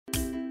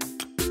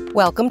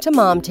Welcome to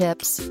Mom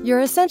Tips, your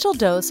essential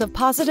dose of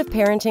positive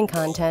parenting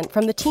content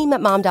from the team at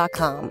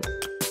Mom.com.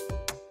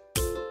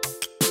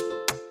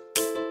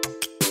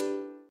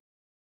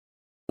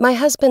 My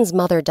husband's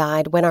mother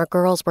died when our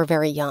girls were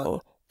very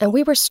young, and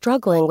we were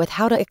struggling with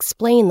how to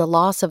explain the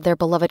loss of their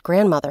beloved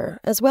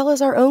grandmother, as well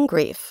as our own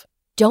grief.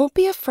 Don't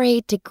be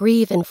afraid to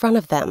grieve in front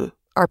of them,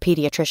 our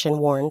pediatrician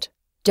warned.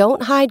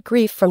 Don't hide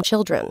grief from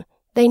children.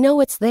 They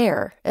know it's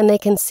there, and they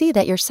can see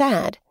that you're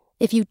sad.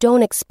 If you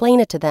don't explain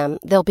it to them,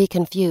 they'll be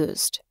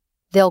confused.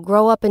 They'll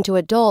grow up into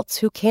adults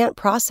who can't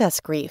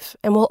process grief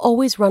and will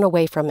always run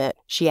away from it,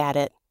 she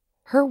added.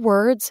 Her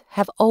words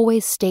have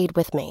always stayed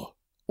with me.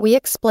 We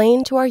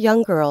explained to our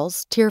young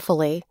girls,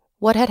 tearfully,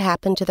 what had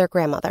happened to their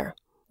grandmother.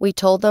 We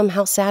told them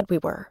how sad we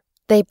were.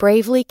 They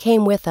bravely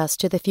came with us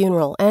to the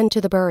funeral and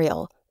to the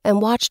burial and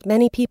watched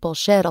many people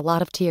shed a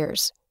lot of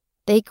tears.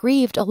 They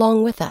grieved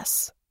along with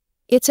us.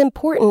 It's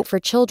important for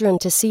children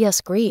to see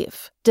us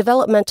grieve.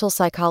 Developmental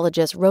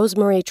psychologist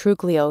Rosemarie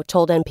Truglio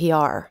told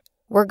NPR,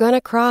 "We're going to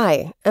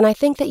cry, and I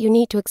think that you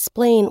need to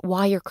explain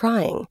why you're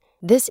crying.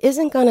 This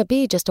isn't going to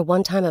be just a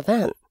one-time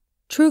event."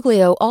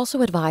 Truglio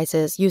also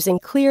advises using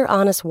clear,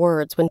 honest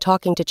words when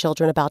talking to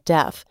children about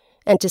death,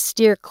 and to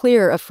steer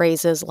clear of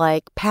phrases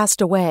like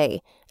passed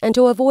away, and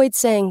to avoid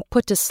saying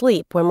put to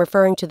sleep when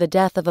referring to the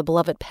death of a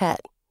beloved pet.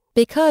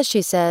 Because,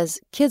 she says,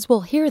 kids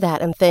will hear that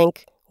and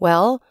think,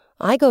 well,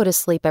 I go to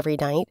sleep every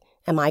night.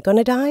 Am I going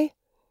to die?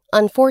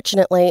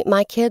 Unfortunately,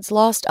 my kids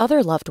lost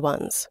other loved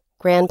ones,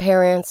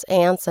 grandparents,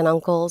 aunts, and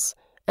uncles,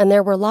 and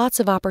there were lots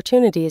of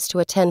opportunities to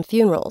attend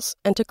funerals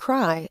and to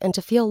cry and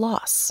to feel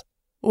loss.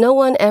 No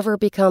one ever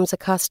becomes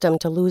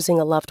accustomed to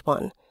losing a loved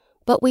one,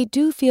 but we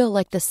do feel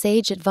like the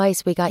sage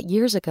advice we got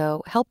years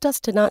ago helped us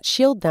to not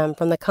shield them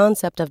from the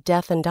concept of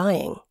death and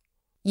dying.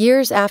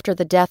 Years after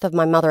the death of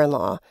my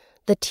mother-in-law,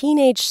 the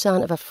teenage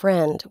son of a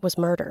friend was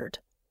murdered.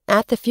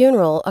 At the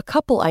funeral, a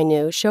couple I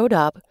knew showed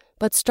up,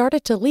 but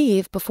started to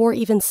leave before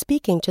even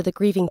speaking to the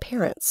grieving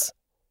parents.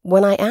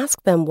 When I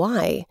asked them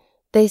why,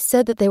 they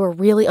said that they were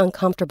really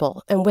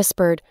uncomfortable and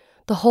whispered,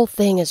 "The whole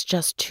thing is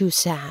just too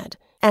sad,"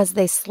 as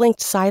they slinked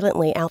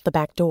silently out the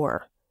back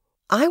door.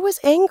 I was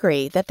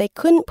angry that they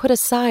couldn't put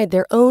aside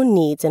their own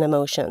needs and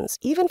emotions,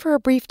 even for a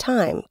brief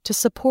time, to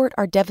support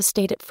our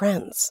devastated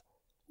friends.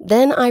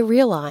 Then I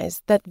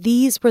realized that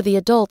these were the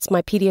adults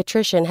my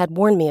pediatrician had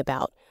warned me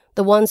about,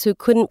 the ones who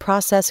couldn't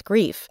process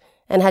grief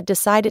and had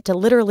decided to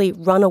literally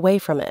run away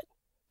from it.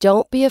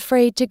 "Don't be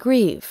afraid to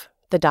grieve,"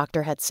 the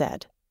doctor had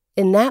said.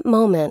 In that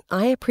moment,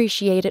 I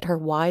appreciated her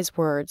wise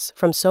words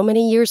from so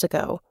many years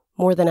ago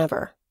more than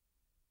ever.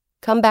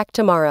 Come back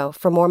tomorrow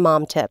for more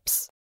Mom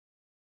Tips.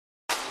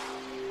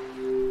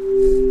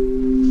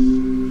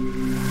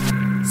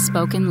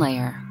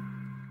 SpokenLayer.